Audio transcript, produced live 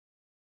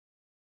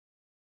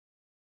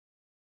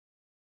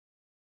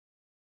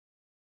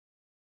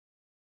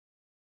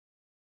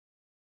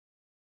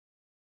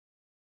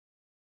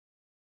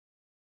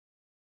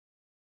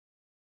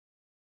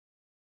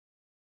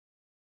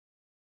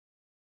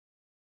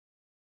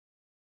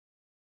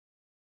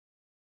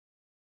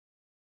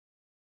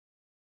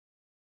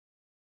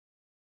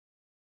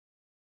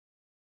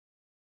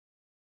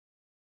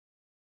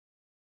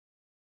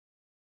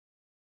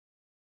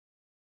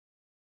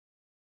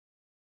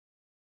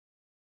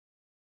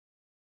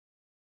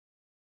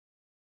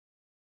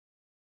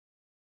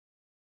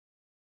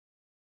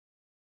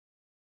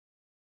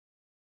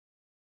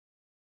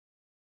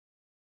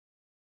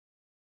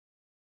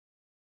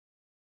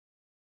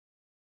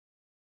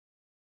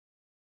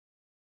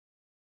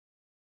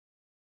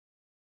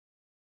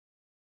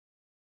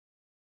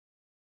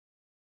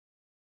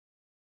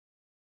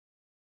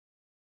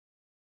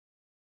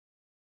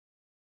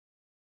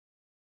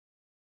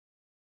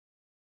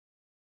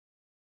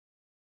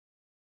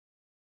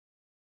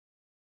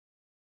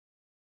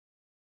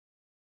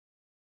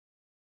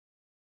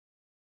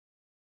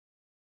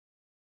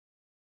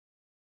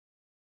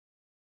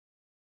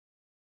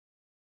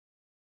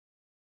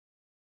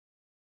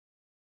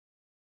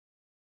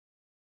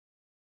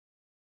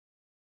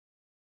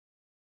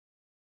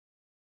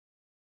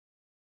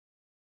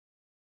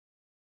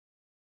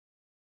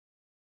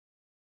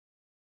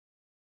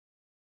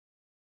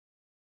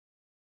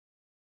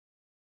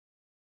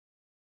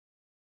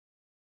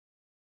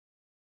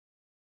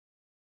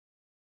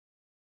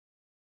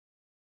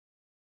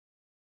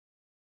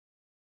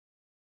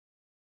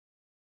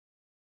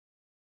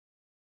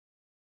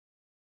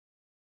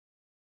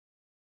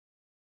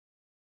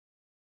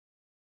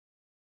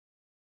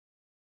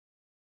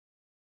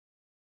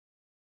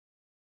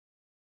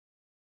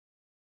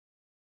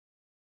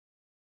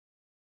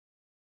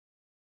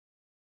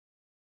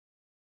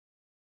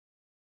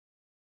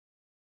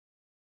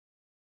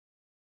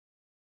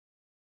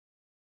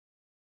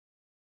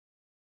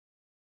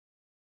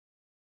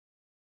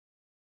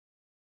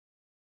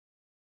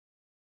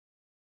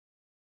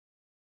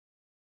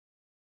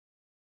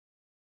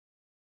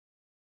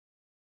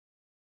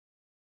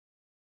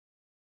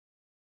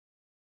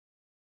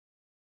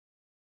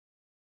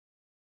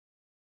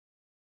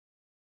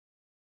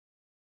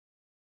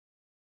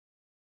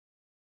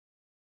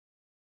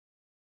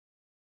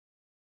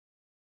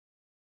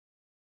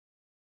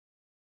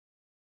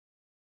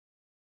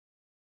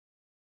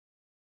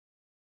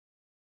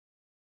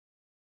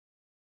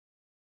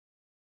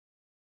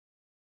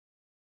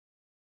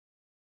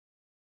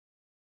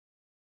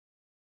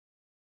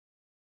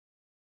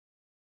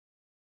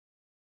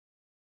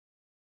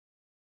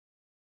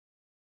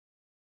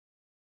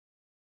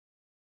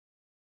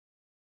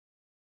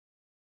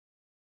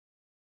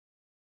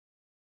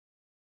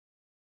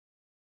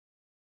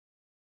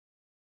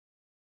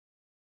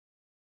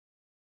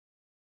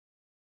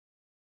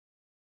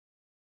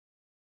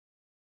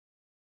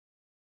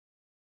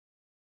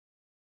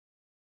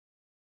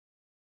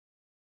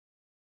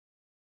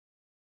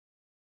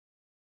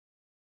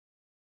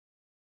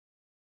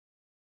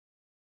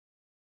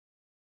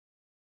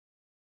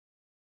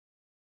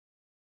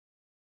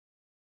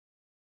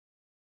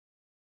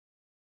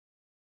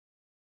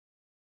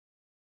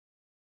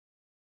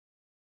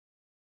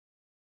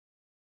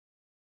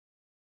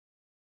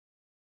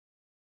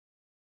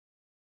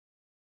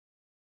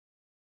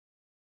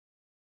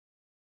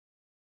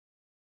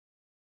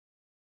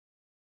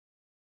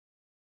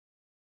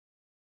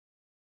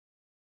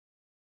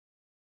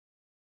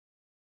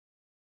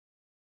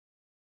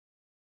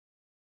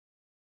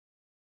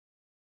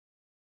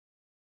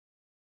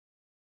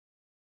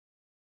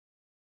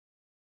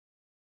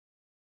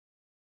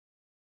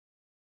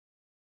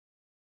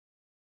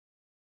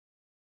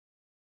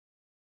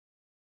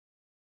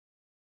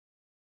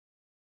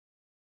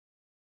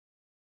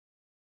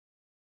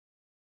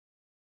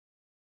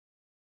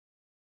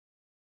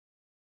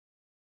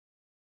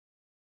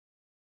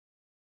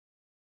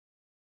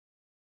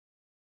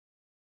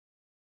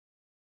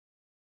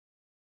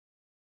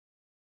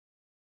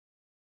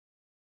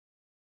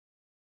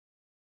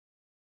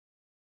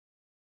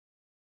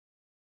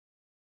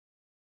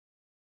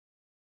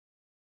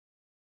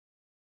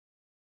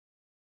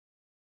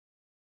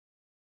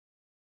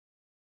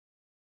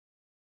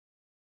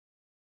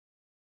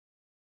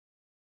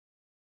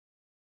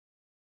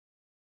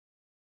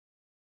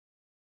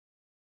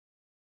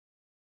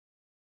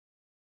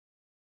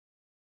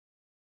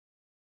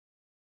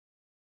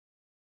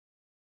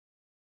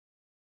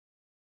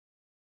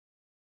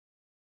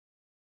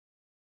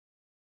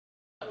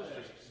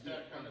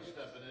Stack kind of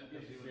stepping in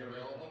because he was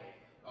available.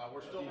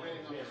 We're still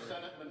waiting on the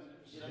Senate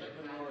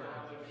minority.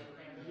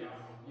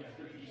 Yes.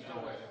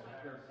 Still waiting.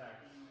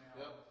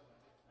 Yep.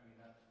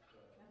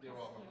 You're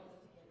welcome.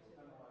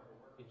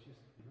 It's just,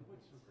 you know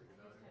what's so great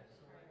about it?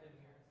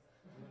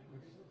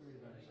 What's so great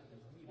about it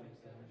is meetings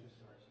that are just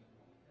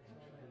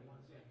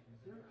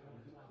they're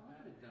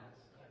confident guys.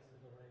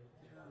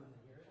 They're selling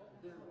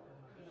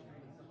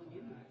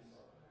idiots.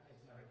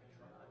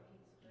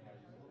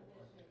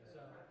 So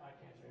I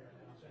can't figure it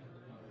out.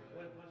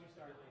 Once you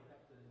start,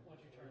 once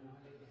you turn on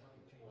it, you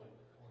change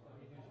it.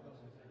 You do supposed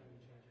to say you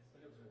change it.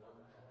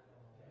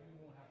 You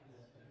won't have to.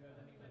 If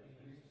you have any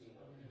use,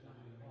 there's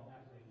nothing to call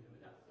that way.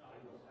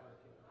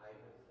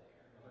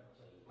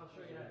 I'm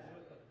sure you have to do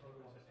it, but the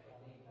program is all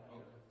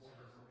no,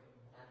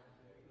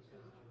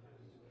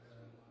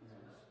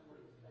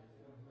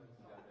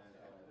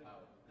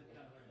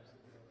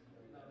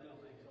 they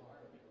don't think so.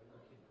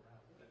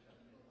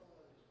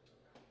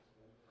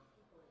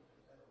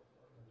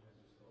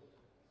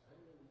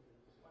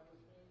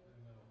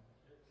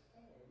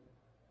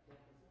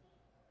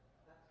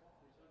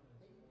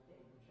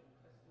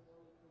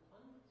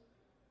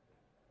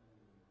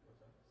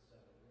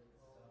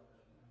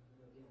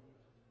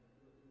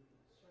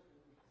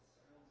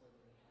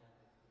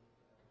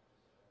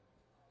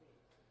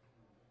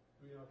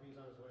 Do you know if he's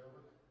on his way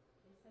over?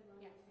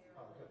 Yes.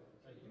 Oh, good.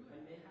 Thank you.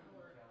 And they have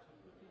to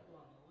put people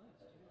on the list.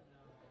 You don't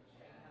know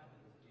what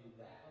happens to do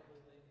that other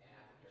than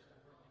after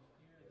working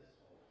here that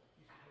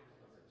you should pay the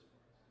words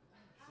for.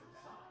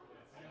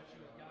 I know she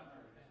was gone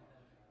for a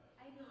pandemic.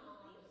 I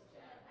believe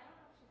she, I don't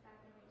know if she's back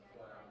in the yet,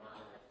 but I know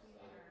I've seen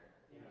her.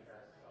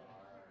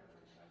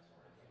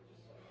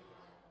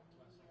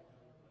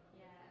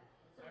 Yeah.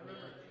 I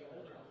remember the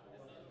older one.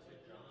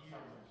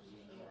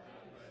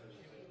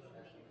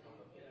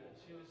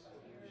 She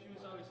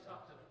was always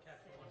tough to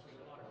catch once in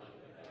the water.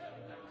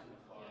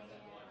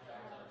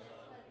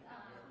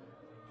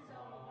 So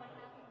what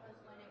happened was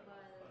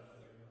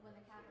when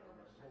the Capitol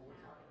was shut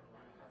down,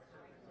 that was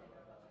restricted.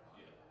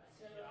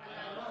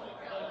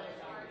 So as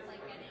far as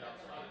like getting up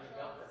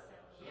credentials.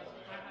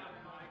 I have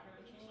my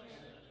credentials.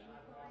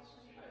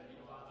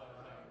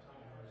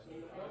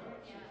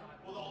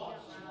 Well, the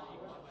office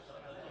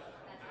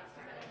That's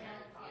what it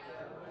is, yeah.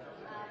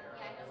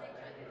 Yeah, I know they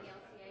tried the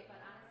LCA, but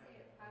honestly,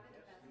 it's probably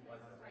the best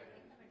business. I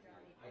think the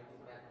majority. I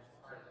think that's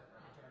part of it.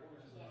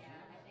 Yeah,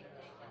 I think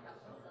they can help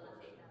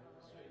facilitate that a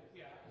little bit.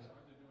 Yeah,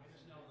 I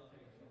just know the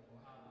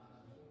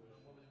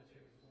woman who was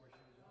here before,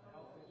 she was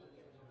helpful, but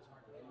she was always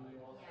hard to find.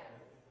 Yes,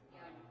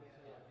 yeah.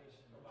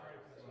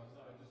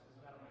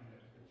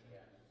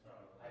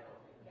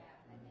 Yeah,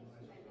 I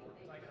think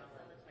they I got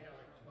facilitate.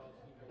 like 12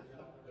 people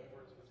that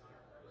works with her.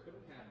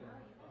 Couldn't happen.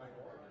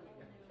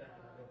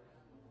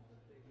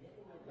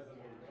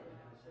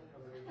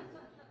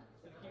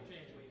 It's keep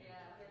changing.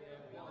 Yeah.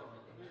 We got like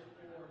 3 or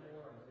 4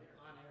 more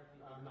on air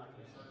people. I'm not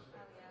going to say.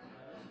 Oh, yeah.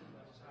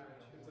 Just hired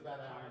 2. It's about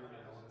an hour and a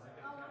half.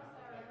 Oh, I'm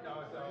sorry.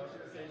 No, I was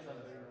going to say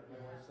something.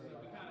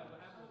 We kind of, what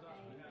happened with us,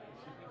 we got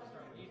people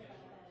start leaving.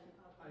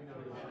 I know.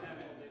 And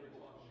having, they would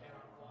walk in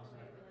our boss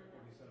and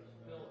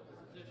build a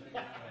position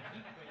that he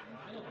created in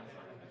the middle of it.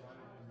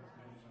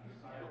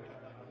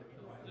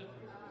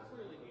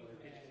 Clearly,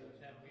 and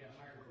then we had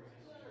hired for it.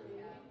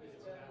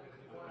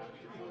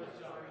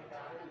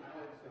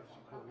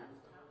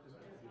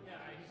 Yeah,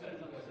 he said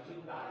something like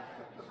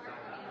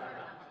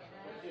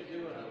What you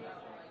doing?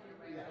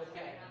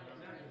 Okay.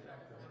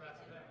 so that's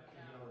the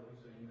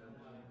thing.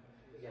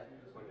 Yeah.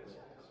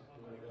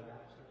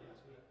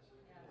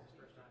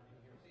 First time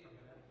being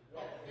here.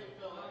 Hey,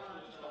 Phil,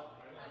 just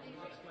I think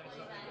she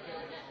explained that.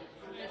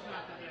 It's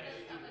not the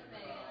day.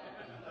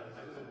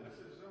 It's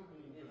a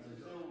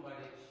Zoom, but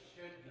it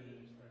should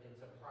be,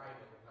 it's a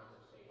private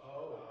conversation.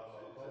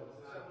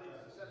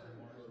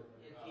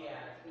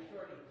 Yeah, it's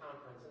majority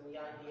conference, and the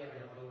idea of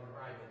it being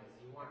private is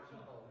you want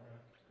people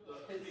to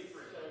speak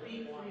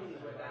freely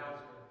without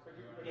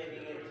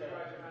getting into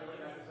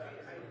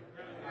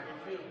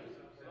feelings.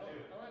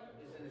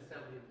 It's an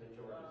assembly of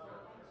majority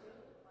conference.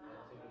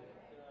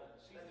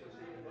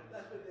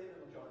 That's what David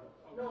enjoyed.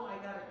 No, I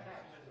got a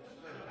text.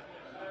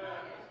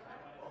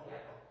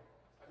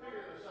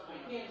 I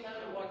can't tell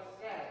you what's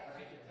said, but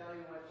I can tell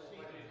you what's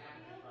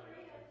happening.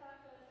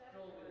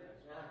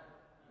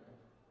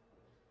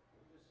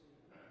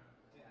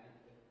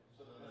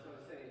 That's what I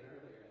was saying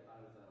earlier. I thought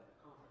it was a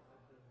conference.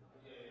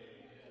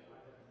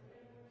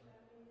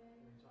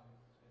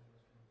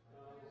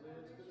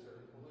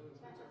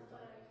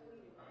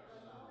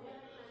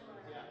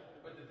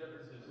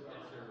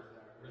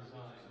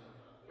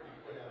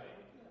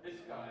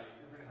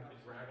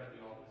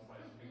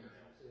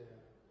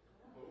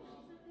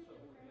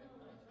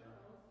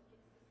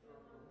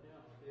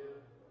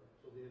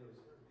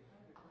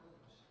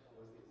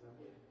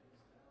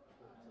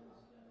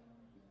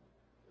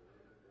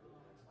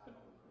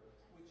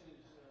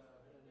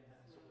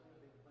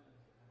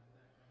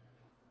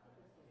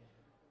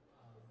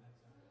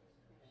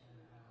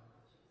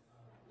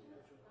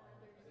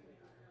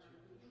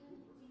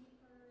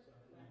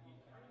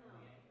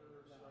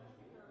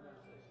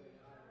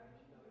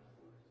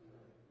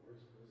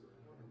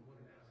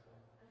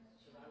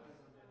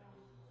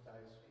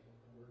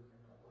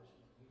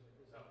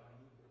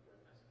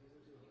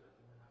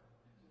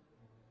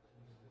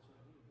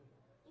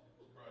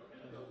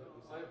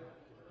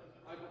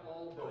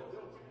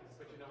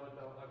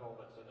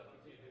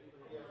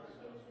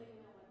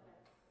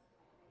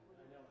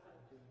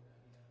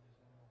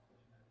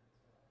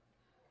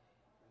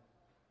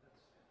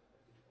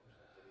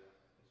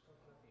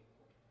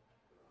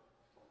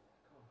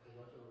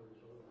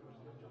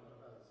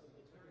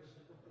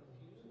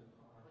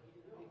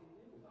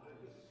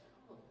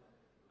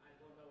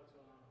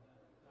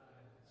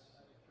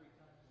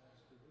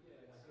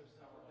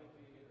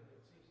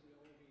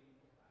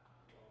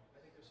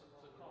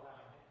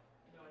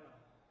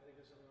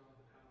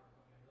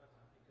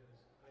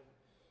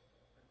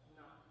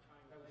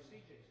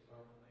 chase.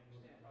 I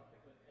understand,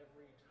 but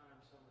every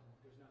time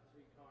there's not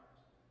 3 cars,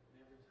 and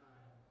every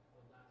time the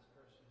last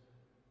person to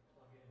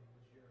plug in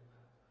was your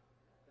laptop.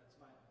 That's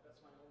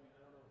my only, I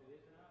don't know if it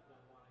is or not, but I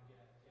want to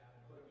get Gavin.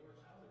 But where's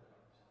other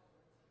cars?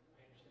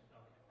 I understand,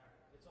 okay, all right.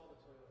 It's all the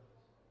Toyotas.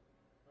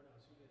 Or no,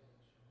 it's you guys.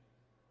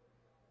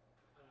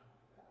 I don't know.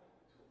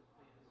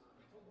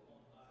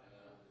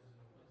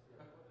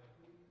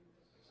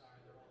 Sorry,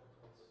 they're all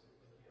reports.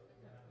 They can't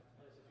figure it out.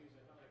 There's a few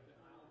like,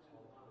 I'll do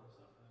a lot of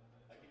stuff.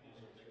 I can do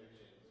some bigger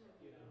changes.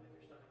 You know, if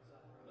you're stuck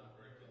inside the road. Not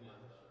breaking in.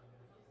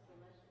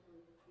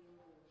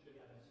 You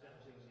gotta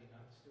establish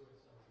not Stewart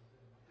stuff.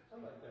 I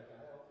like that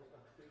guy. I'll just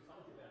not say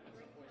something that. At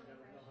some point, you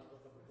gotta know how to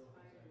look up a bill.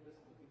 Yeah, I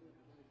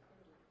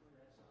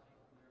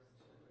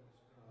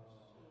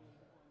don't know why he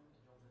left.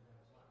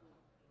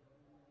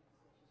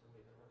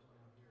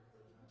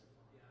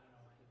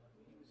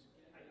 He was,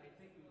 I think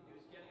he was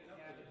getting it up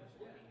to him,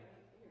 but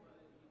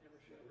he never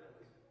showed up.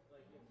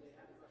 Like, if they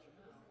had to rush him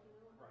out,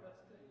 that's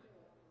the thing.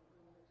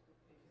 If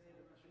they had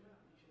to rush him out,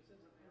 he should have said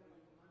something, I'm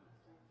leaving my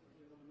laptop, or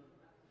give him another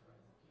laptop.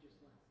 He just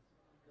left.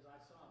 Because I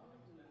saw him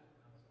when he was back, and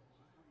I was like,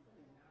 how are you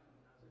leaving now? And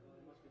I was like, well, he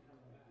must be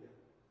coming back. Yeah.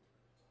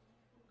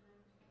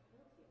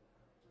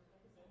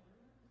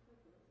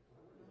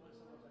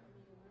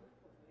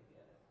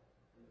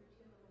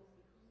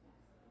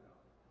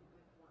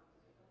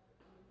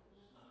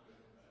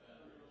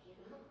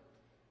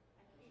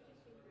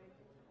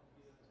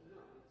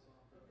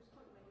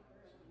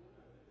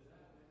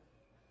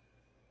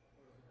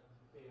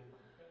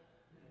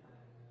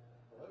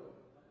 Hello.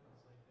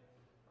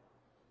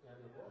 Yeah,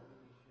 no problem.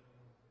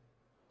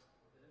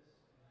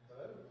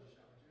 Hello.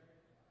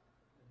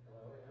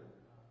 Hello, yeah.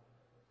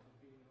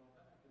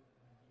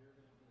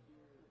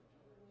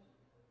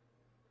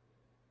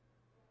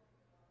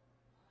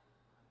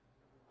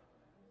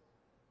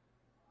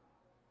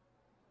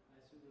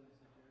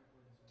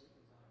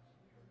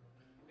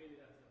 Maybe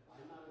that's it.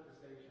 I'm not at the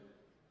station.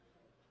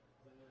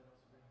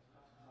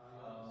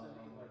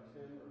 Sending like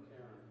Tim or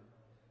Karen.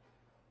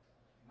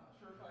 Not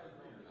sure if I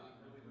agree or not,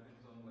 really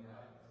depends on what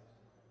happens.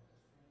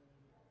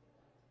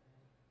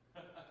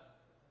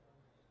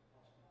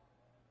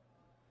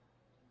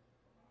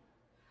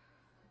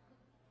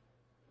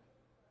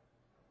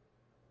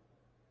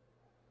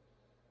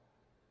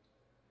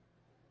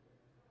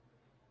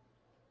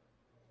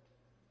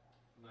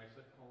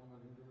 NICET calling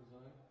on him to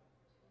resign?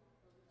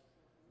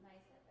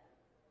 Nice at that.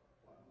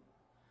 Wow.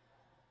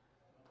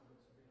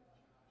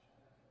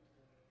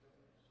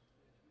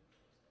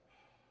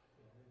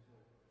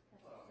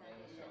 Oh, Because man,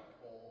 he we said got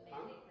cold. they should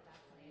mandate the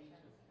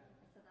vaccinations.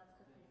 So that's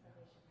because he said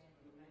they should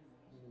mandate the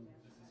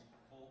vaccinations. This is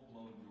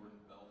full-blown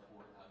Jordan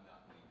Belfort, I'm not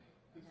leaving.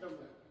 He's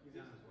coming. He's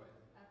on his way.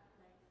 Nice.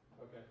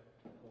 Okay,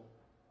 cool.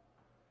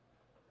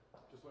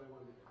 Just what I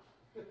wanted to hear.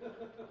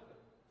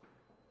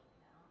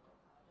 No, I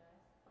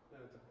apologize.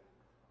 No, it's okay.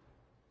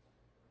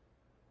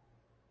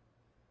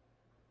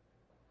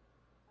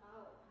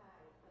 Oh,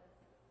 hi, this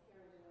is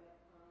Karen Witt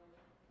from,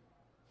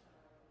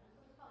 this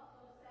was called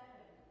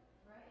 207,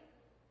 right?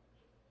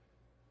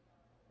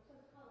 This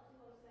was called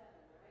 207,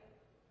 right?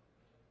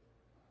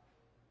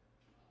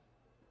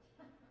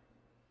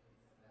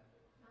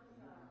 I'm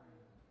sorry.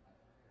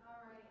 All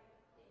right.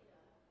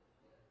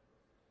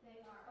 They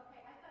are, okay,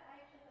 I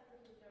actually thought this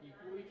was your.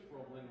 Equally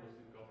troubling was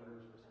the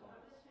governor's I'm response.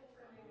 just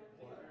confirming with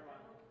you.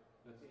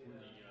 That's from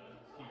the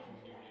teaching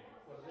union.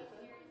 What is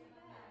it?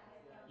 Seriously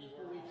bad.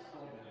 Equally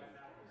troubling.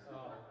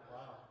 Oh,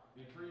 wow.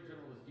 The Attorney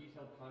General has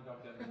detailed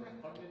conduct that is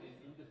repugnant and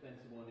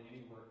indefensible in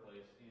any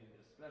workplace, and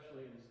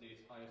especially in the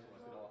state's highest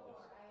elected office.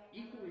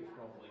 Equally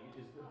troubling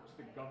is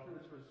the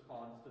governor's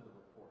response to the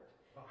report.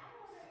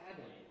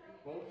 Sadly,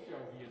 both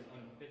show he is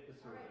unfit to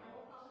serve in We'll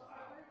call office. this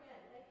over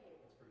again, thank you.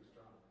 That's pretty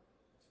strong.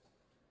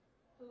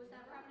 Who was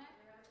that from, Nick?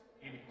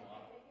 Amy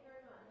Colada. Thank you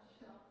very much.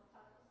 I'll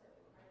talk to you soon.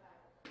 Bye-bye.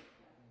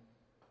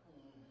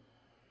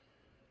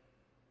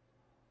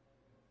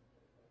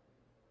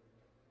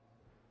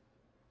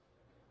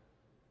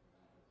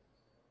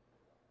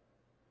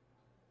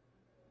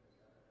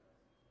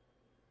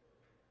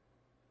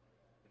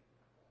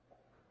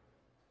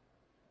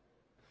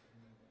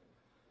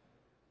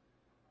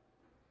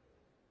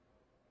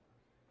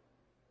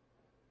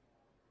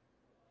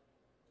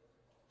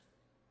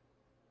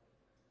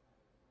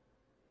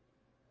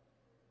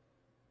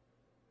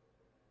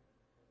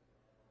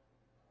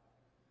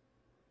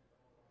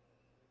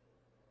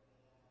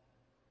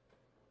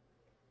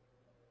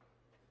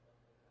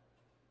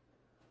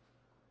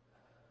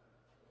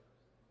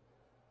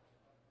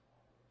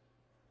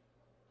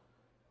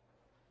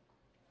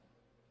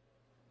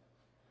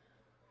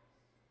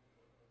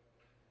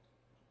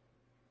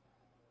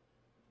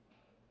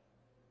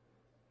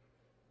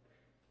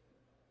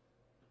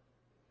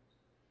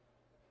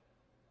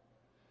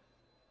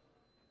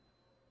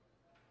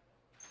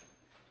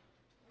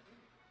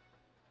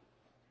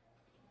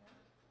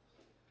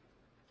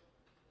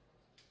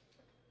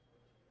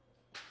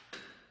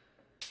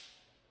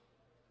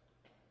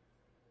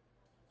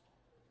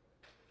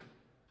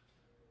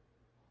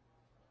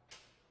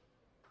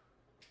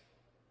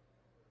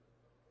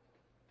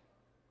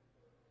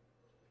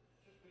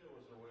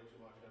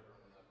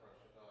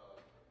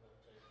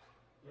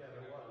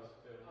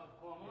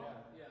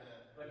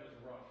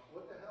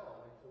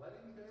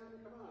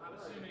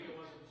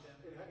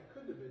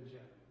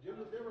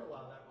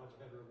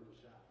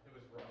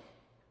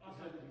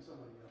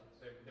 somebody else.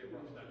 They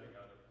rushed that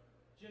together.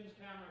 Jim's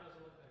camera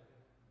doesn't look that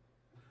good.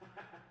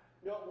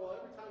 No, well,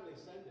 every time they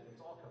send it, it's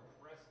all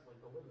compressed like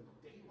the living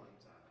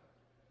daylights out of it.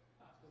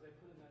 That's because they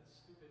put in that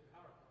stupid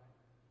PowerPoint.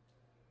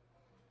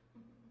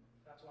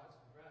 That's why it's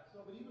compressed.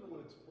 No, but even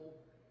when it's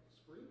full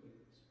screen,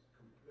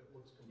 it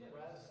looks Yeah, but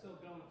compressed. it's still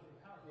going through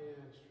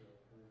PowerPoint. Yeah, it's true.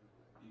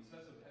 The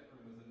excessive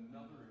headroom is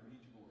another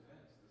impeachable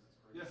offense. This is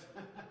crazy. Yes.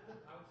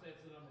 I would say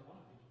it's the number one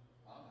feature.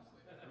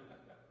 Honestly.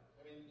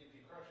 I mean, if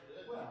you crush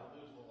it in, Well-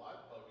 you lose the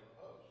live bug in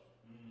post.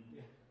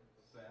 Yeah.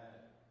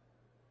 Sad.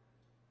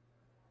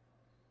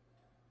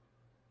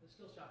 The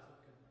still shots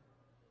look good.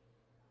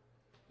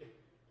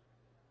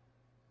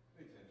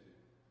 They tend to.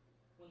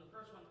 When the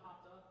first one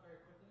popped up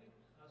very quickly,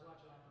 I was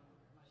watching on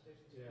my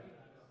station TV, Yeah. and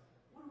I go,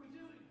 "What are we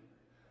doing?"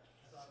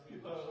 I thought You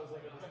thought it was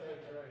like a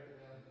mistake, right?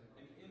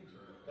 Yeah. An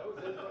intern. That was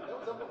it. That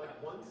was up at like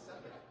 1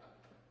 second.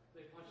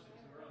 they punched it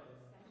too early.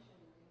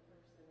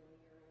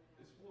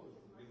 This floor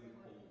is really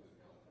cold and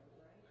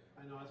comfortable.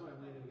 I know, that's why I'm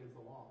leaning against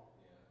the wall.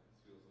 Yeah, this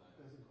feels nice.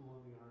 Nice and cool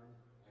on the arm.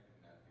 I can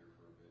nap here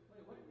for a bit.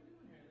 Wait, what are we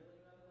doing here? They let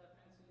you out of that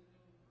fancy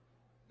new...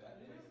 That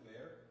place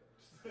there?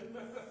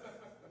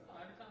 Oh,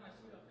 every time I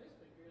see you on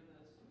Facebook, you're in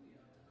the studio.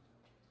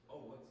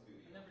 Oh, what I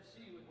studio? never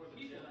see you with Where the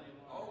people gym-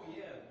 anymore. Oh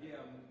yeah,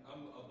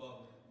 I'm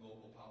above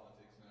local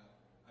politics now.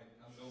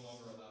 I'm no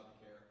longer allowed to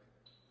care.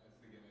 That's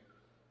the gimmick.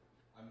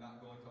 I'm not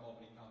going to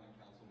Albany Common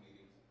Council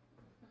meetings.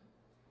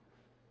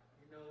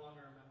 You're no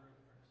longer a member of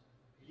the person.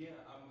 Yeah,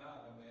 I'm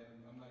not.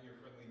 I'm not your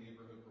friendly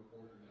neighborhood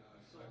reporter now.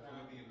 I've joined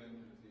the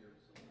Avengers here.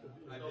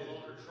 I No did.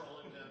 longer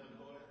trolling them and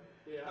going.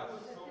 Yeah. That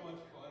was so much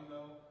fun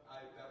though.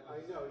 I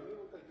know, you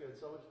look like you had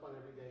so much fun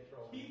every day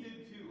trolling. He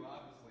did too,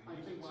 obviously. I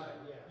Which think is so, why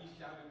yeah. he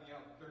shouted me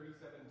out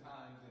 37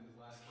 times in his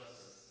last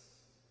presser.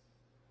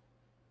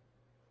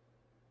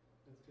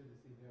 It's good to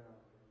see Daryl.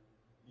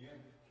 Yeah.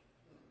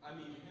 I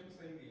mean, him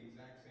saying the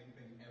exact same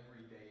thing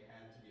every day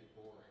had to get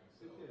boring.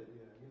 So It did,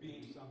 yeah. You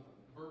being did something.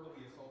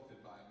 verbally assaulted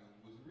by me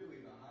was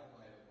really the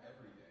highlight of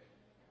every day.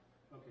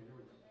 Okay, here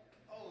we go.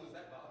 Oh, is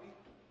that Bobby?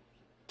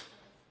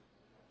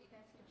 You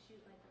guys could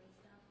shoot like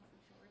lace up and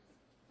some shorts.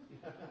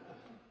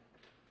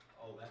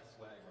 Oh, that's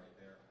swag right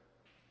there.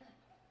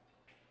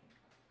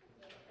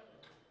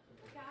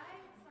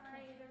 Guys,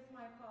 sorry, there's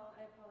my fault.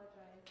 I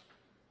apologize.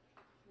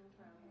 No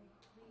problem.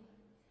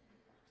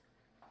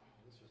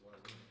 This is what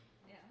I mean.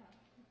 Yeah.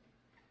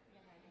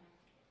 Yeah, I know.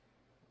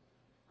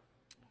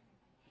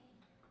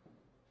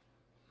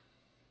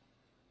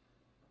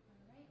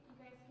 All right, you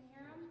guys can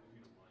hear him?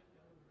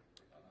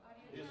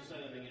 He hasn't said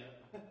anything yet.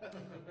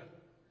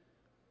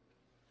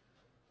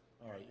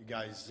 All right, you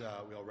guys,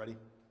 we all ready?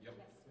 Yep.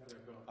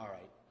 All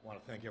right, want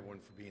to thank everyone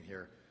for being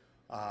here.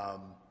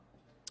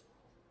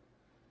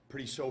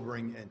 Pretty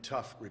sobering and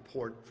tough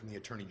report from the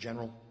Attorney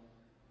General.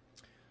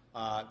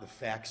 The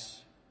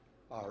facts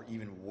are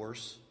even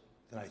worse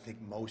than I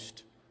think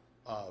most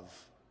of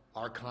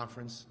our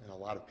conference and a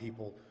lot of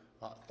people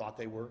thought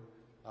they were.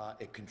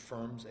 It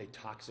confirms a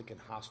toxic and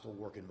hostile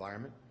work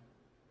environment.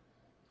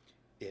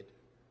 It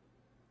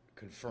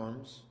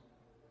confirms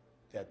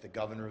that the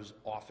governor's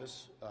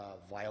office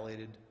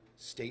violated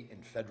state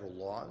and federal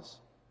laws.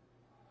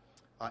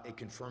 It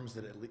confirms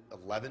that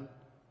 11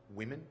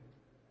 women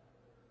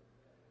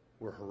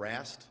were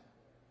harassed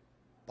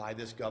by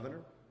this governor,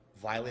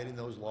 violating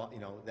those laws. You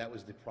know, that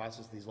was the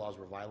process these laws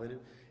were violated,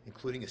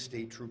 including a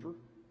state trooper.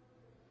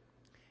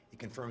 It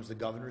confirms the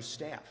governor's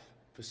staff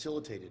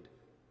facilitated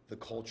the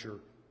culture,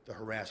 the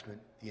harassment,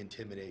 the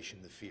intimidation,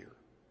 the fear.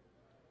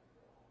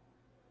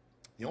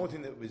 The only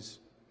thing that was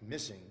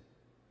missing,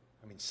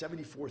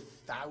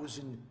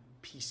 74,000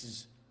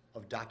 pieces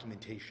of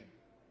documentation,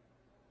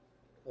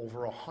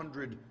 over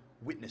 100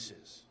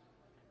 witnesses,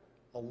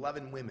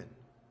 11 women,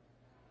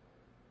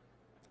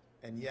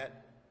 and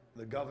yet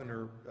the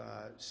governor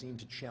seemed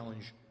to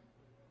challenge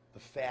the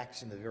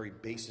facts and the very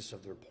basis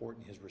of the report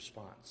in his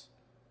response.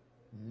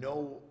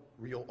 No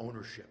real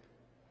ownership,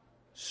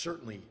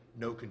 certainly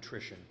no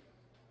contrition,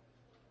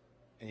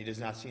 and he does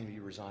not seem to be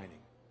resigning.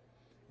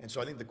 And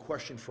so I think the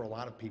question for a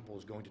lot of people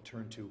is going to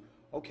turn to,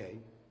 okay,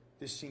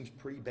 this seems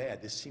pretty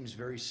bad. This seems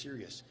very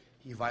serious.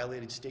 He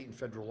violated state and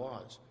federal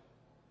laws.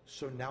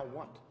 So now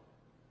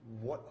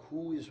what?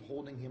 Who is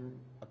holding him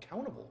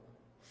accountable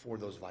for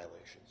those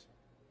violations?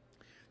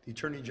 The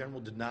Attorney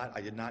General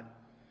I did not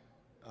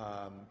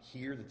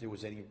hear that there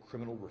was any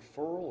criminal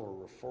referral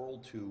or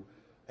referral to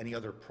any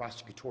other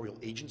prosecutorial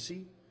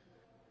agency.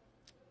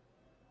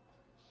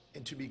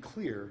 And to be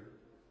clear,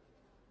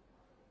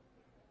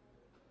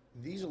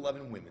 these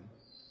 11 women,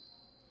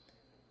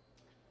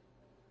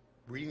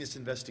 reading this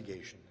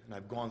investigation, and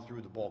I've gone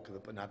through the bulk of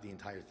it, but not the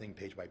entire thing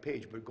page by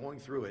page, but going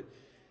through it,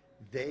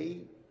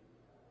 they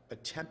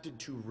attempted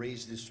to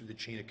raise this through the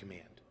chain of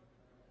command.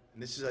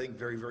 And this is, I think,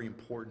 very, very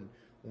important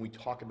when we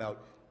talk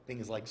about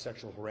things like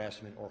sexual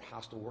harassment or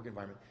hostile work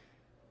environment.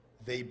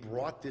 They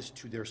brought this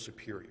to their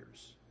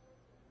superiors.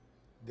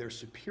 Their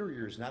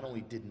superiors not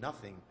only did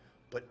nothing,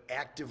 but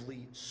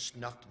actively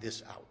snuffed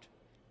this out,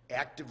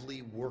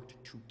 actively worked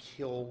to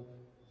kill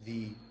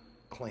the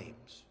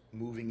claims,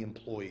 moving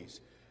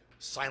employees,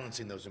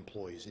 silencing those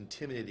employees,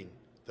 intimidating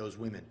those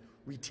women,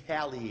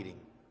 retaliating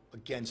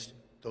against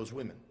those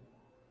women.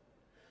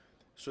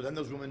 So then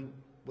those women,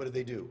 what did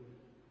they do?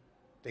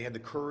 They had the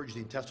courage, the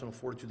intestinal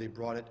fortitude, they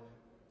brought it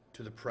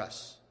to the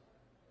press.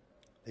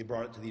 They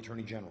brought it to the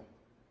Attorney General.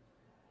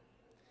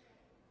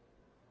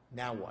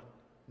 Now what?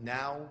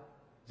 Now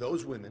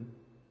those women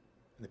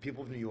and the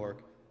people of New York,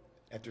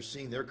 after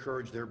seeing their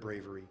courage, their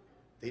bravery,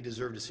 they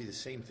deserve to see the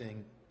same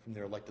thing from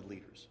their elected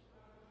leaders.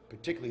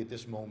 Particularly at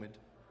this moment,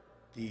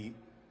 the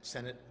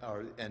Senate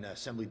and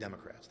Assembly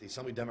Democrats. The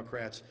Assembly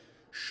Democrats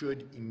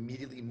should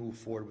immediately move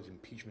forward with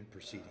impeachment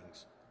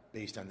proceedings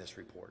based on this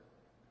report.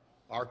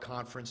 Our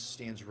conference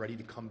stands ready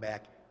to come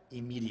back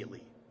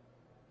immediately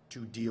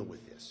to deal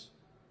with this.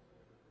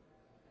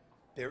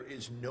 There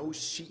is no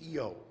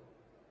CEO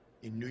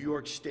in New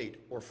York State,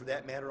 or for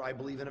that matter, I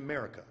believe in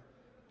America,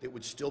 that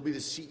would still be the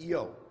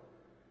CEO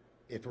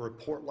if a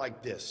report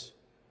like this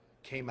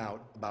came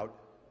out about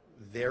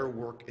their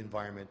work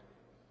environment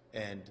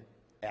and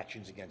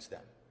actions against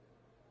them.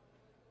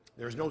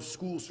 There's no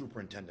school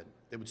superintendent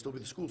that would still be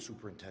the school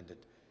superintendent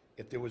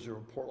if there was a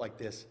report like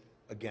this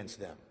against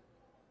them.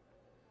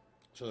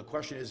 So the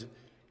question is,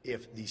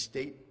 if the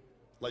state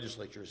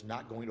legislature is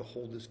not going to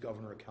hold this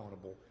governor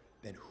accountable,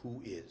 then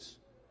who is?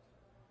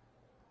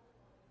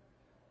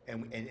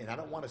 And I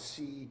don't want to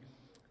see,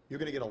 you're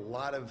going to get a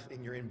lot of,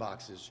 in your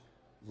inboxes,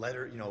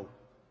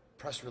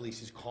 press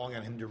releases calling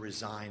on him to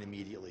resign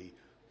immediately,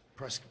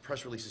 press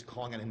releases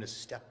calling on him to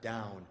step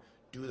down,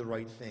 do the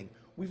right thing.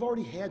 We've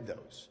already had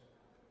those.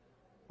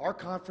 Our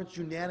conference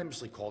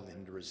unanimously called on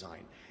him to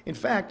resign. In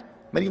fact,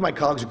 many of my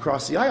colleagues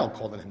across the aisle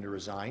called on him to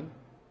resign,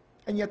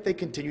 and yet they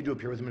continued to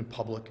appear with him in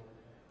public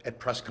at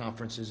press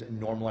conferences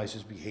and normalize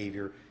his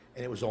behavior,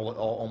 and it was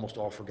almost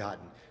all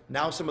forgotten.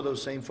 Now some of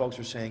those same folks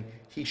are saying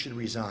he should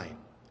resign.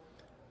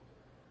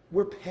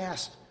 We're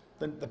past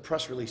the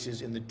press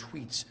releases and the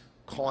tweets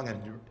calling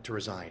on him to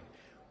resign.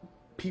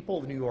 People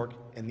of New York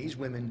and these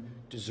women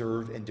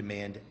deserve and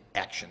demand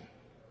action.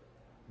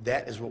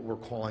 That is what we're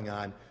calling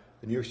on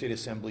the New York State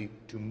Assembly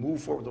to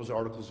move forward with those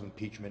articles of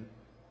impeachment,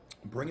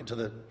 bring it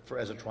to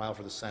as a trial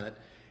for the Senate,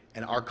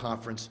 and our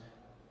conference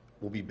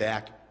will be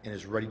back and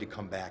is ready to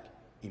come back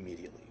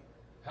immediately.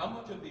 How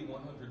much of the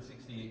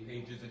 168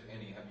 pages, if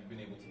any, have you been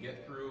able to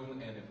get through,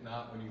 and if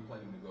not, when are you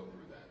planning to go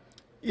through that?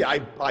 Yeah,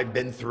 I've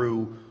been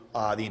through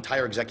the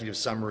entire executive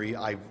summary.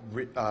 I've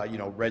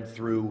read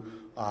through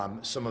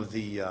some of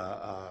the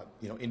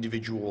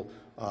individual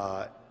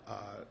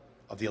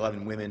of the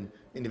 11 women,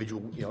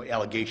 individual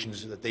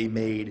allegations that they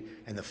made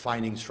and the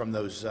findings from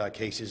those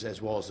cases,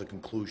 as well as the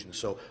conclusions.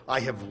 So I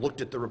have looked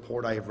at the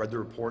report. I have read the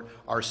report.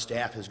 Our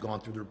staff has gone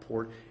through the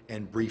report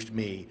and briefed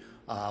me.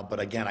 But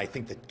again, I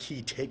think the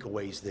key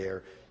takeaways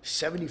there: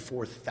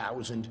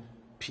 74,000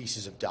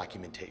 pieces of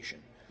documentation,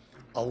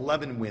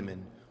 11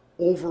 women,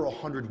 over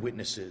 100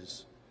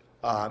 witnesses,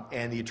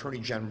 and the Attorney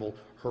General,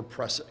 her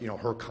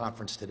her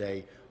conference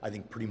today, I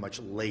think pretty much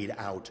laid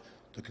out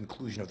the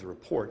conclusion of the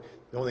report.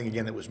 The only thing,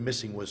 again, that was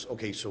missing was,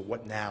 okay, so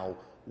what now?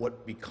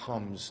 What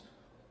becomes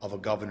of a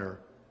governor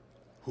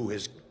who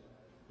has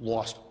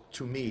lost,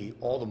 to me,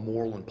 all the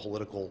moral and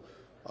political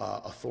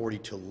authority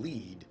to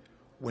lead,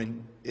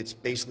 when it's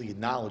basically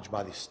acknowledged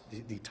by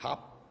the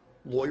top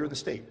lawyer in the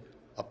state,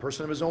 a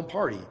person of his own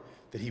party,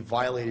 that he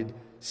violated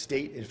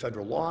state and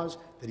federal laws,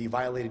 that he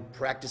violated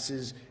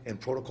practices and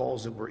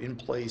protocols that were in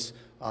place,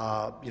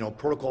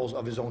 protocols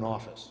of his own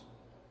office.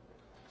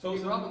 So,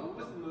 Robin, what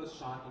was the most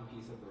shocking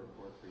piece of the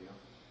report for you?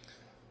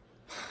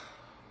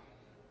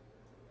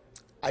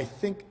 I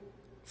think,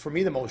 for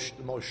me, the most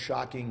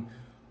shocking,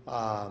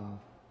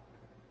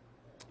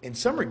 in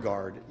some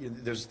regard,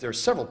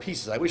 there's several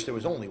pieces. I wish there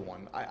was only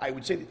one. I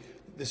would say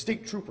the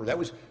state trooper, that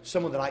was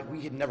someone that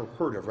we had never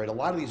heard of, right? A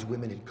lot of these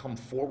women had come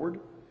forward,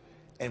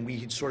 and we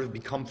had sort of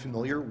become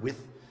familiar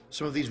with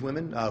some of these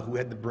women who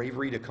had the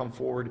bravery to come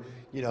forward,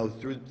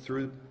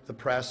 through the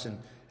press, and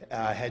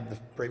had the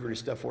bravery to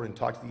step forward and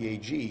talk to the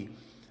AG.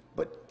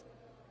 But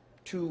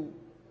to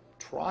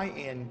try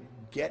and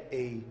get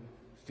a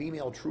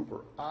female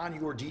trooper on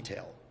your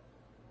detail,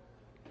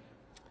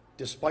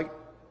 despite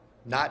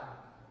not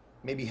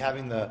maybe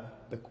having the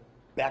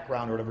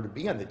background or whatever to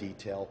be on the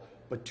detail,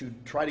 but to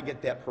try to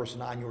get that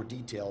person on your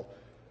detail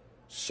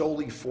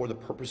solely for the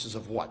purposes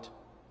of what?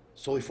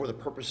 Solely for the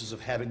purposes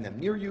of having them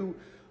near you,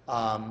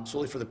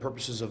 solely for the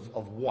purposes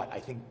of what, I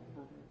think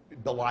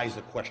belies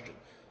the question.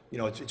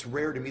 It's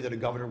rare to me that a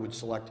governor would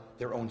select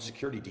their own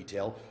security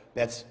detail.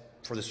 That's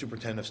for the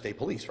superintendent of state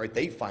police, right?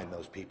 They find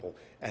those people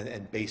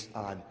and based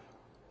on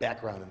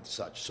background and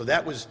such. So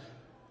that was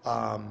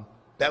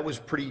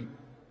pretty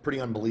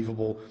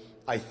unbelievable.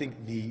 I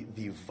think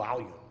the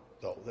volume,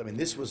 though, I mean,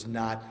 this was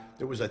not,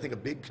 there was, I think, a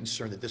big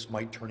concern that this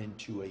might turn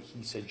into a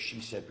he said, she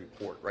said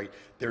report, right?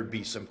 There'd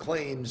be some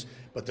claims,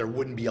 but there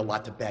wouldn't be a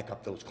lot to back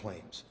up those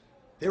claims.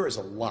 There is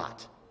a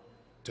lot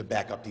to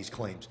back up these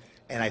claims.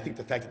 And I think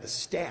the fact that the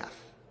staff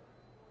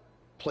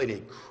played a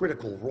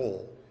critical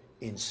role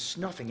in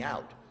snuffing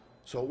out,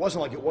 so it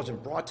wasn't like it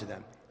wasn't brought to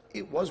them.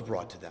 It was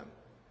brought to them.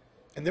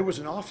 And there was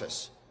an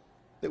office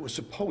that was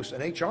supposed,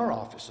 an HR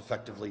office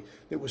effectively,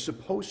 that was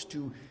supposed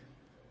to,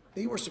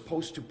 they were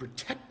supposed to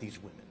protect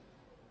these women.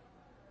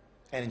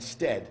 And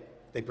instead,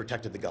 they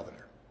protected the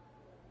governor.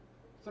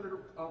 Senator,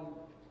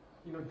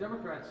 you know,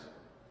 Democrats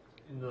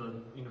in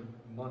the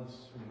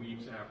months and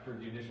weeks after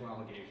the initial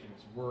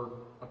allegations were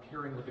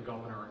appearing with the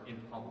governor in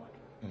public.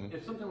 Mm-hmm.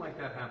 If something like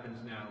that happens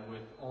now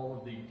with all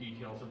of the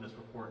details of this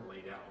report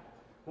laid out,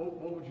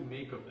 what would you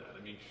make of that?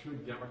 I mean,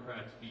 should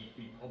Democrats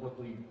be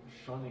publicly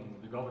shunning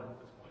the governor at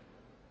this point?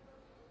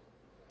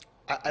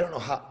 I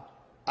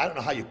don't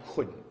know how you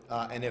couldn't.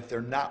 And if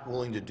they're not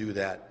willing to do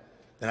that,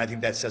 then I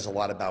think that says a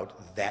lot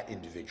about that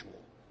individual,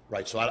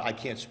 right? So I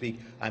can't speak.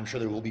 I'm sure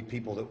there will be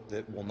people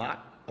that will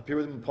not appear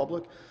with him in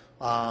public.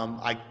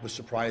 I was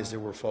surprised there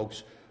were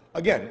folks,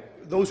 again,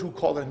 those who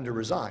called on him to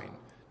resign.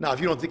 Now, if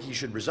you don't think he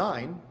should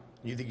resign,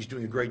 you think he's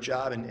doing a great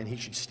job and he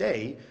should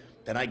stay,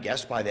 then I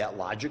guess by that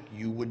logic,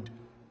 you would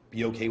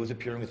be okay with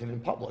appearing with him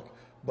in public.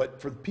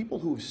 But for people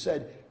who have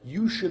said,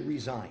 you should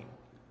resign,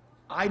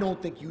 I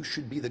don't think you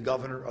should be the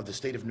governor of the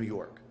state of New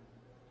York.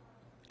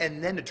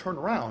 And then to turn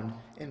around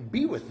and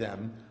be with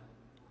them,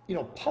 you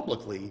know,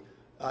 publicly,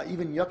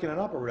 even yucking it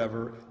up or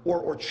whatever,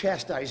 or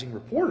chastising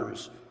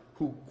reporters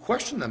who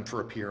question them for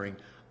appearing,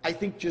 I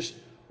think just,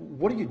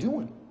 what are you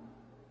doing?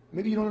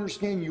 Maybe you don't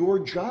understand your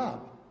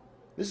job.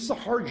 This is a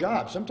hard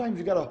job. Sometimes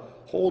you got to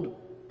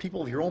hold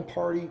people of your own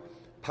party,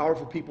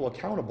 powerful people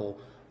accountable,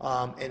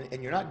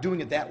 and you're not doing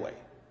it that way.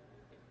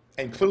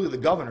 And clearly the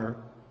governor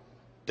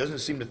doesn't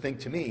seem to think,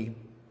 to me,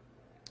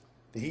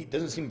 that he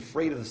doesn't seem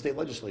afraid of the state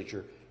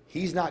legislature.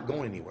 He's not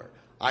going anywhere.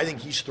 I think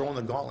he's throwing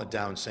the gauntlet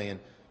down saying,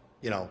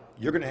 you know,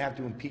 you're going to have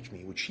to impeach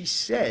me, which he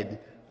said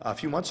a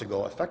few months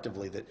ago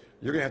effectively, that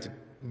you're going to have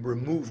to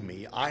remove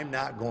me. I'm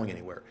not going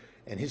anywhere.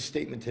 And his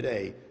statement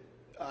today,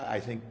 I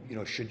think, you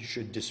know,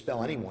 should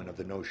dispel anyone of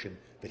the notion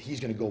that he's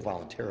going to go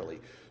voluntarily.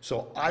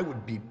 So I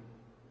would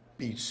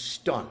be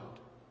stunned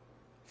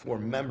for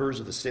members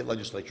of the state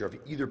legislature of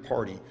either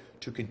party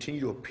to continue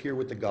to appear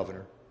with the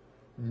governor,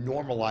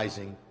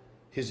 normalizing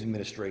his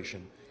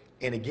administration.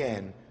 And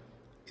again,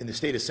 in the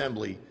state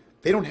assembly,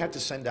 they don't have to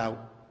send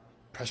out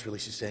press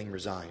releases saying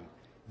resign.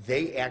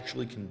 They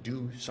actually can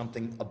do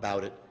something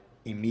about it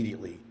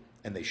immediately,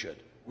 and they should.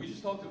 We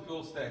just talked to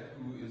Phil Steck,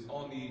 who is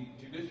on the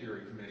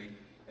Judiciary Committee,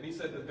 and he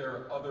said that there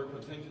are other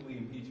potentially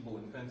impeachable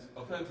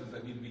offenses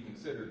that need to be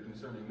considered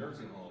concerning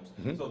nursing homes.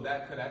 Mm-hmm. So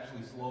that could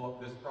actually slow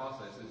up this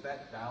process. Is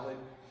that valid?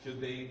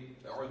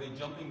 Are they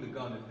jumping the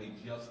gun if they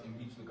just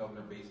impeach the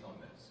governor based on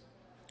this?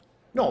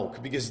 No,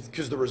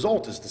 because the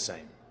result is the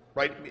same,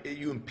 right?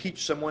 You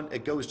impeach someone,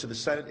 it goes to the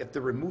Senate. If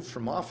they're removed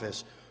from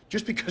office,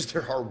 just because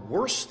there are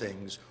worse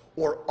things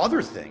or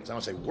other things, I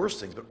don't say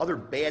worse things, but other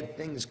bad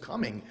things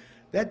coming,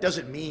 that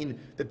doesn't mean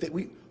that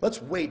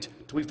let's wait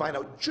till we find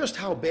out just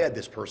how bad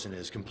this person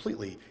is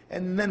completely,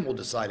 and then we'll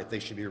decide if they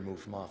should be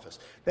removed from office.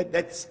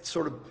 That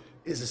sort of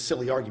is a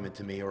silly argument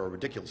to me, or a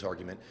ridiculous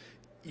argument.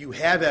 You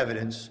have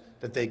evidence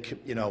that they,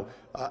 you know,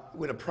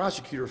 when a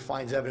prosecutor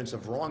finds evidence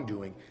of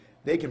wrongdoing,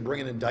 they can bring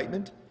an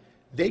indictment.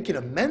 They can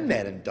amend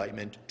that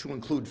indictment to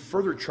include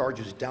further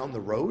charges down the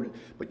road,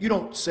 but you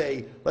don't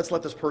say, let's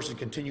let this person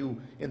continue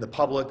in the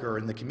public or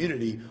in the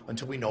community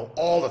until we know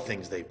all the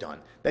things they've done.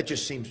 That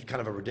just seems kind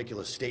of a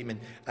ridiculous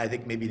statement. I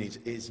think maybe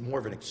it's more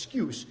of an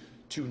excuse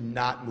to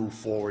not move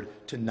forward,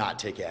 to not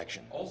take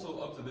action. Also,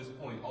 up to this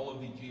point, all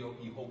of the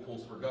GOP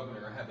hopefuls for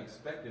governor have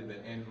expected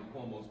that Andrew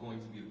Cuomo is going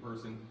to be the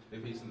person they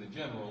face in the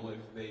general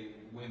if they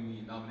win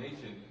the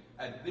nomination.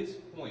 At this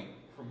point,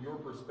 from your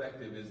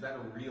perspective, is that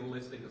a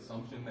realistic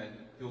assumption that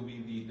he'll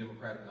be the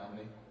Democratic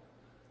nominee?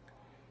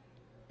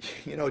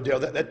 You know, Dale,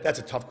 that's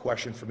a tough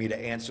question for me to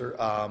answer.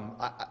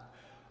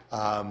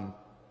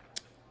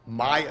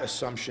 My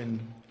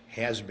assumption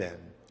has been,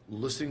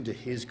 listening to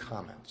his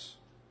comments,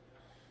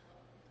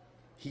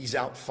 he's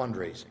out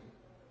fundraising.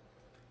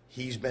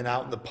 He's been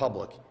out in the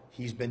public.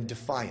 He's been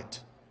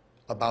defiant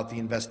about the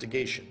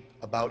investigation,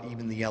 about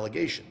even the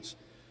allegations.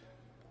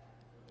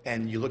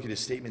 And you look at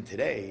his statement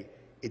today,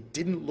 it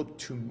didn't look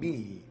to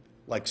me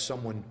like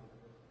someone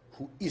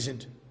who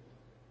isn't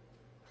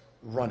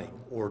running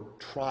or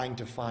trying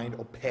to find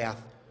a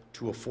path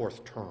to a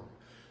fourth term.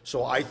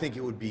 So I think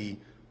it would be,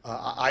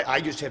 I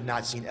just have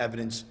not seen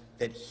evidence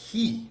that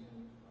he,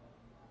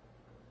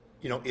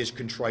 you know, is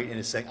contrite and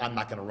is saying, I'm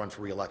not going to run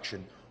for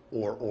re-election,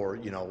 or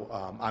you know,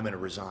 I'm going to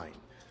resign.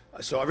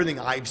 So everything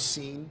I've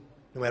seen,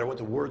 no matter what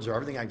the words are,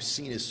 everything I've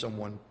seen is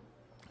someone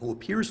who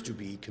appears to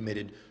be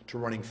committed to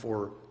running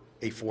for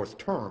a fourth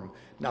term.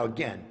 Now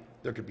again,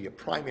 there could be a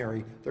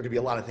primary, there could be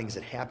a lot of things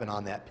that happen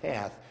on that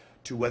path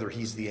to whether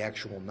he's the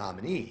actual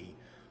nominee.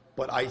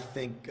 But I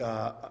think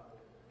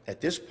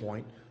at this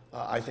point,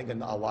 I think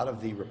in a lot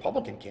of the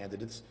Republican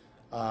candidates,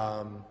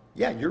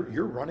 yeah,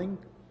 you're running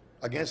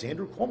against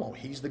Andrew Cuomo.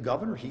 He's the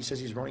governor. He says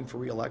he's running for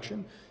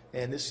re-election.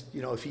 And this,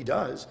 you know, if he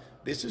does,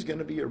 this is going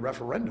to be a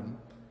referendum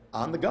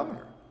on the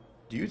governor.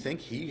 Do you think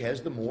he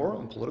has the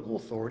moral and political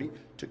authority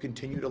to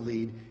continue to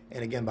lead?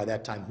 And again, by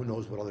that time, who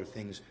knows what other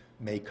things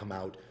may come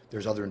out.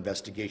 There's other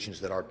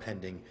investigations that are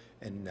pending,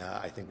 and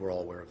I think we're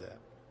all aware of that.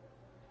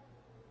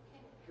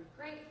 Okay.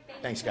 Great,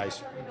 Thanks, thank you guys.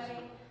 so much, everybody.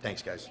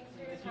 Thanks, guys. Thanks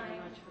for your time.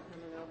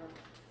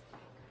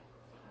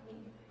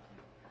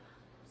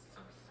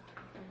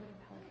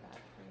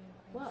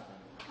 What?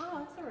 Oh,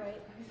 that's all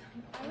right.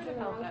 I would have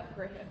held that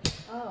for him.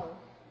 Oh,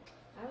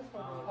 I was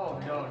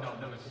hoping. Oh,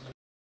 no, it's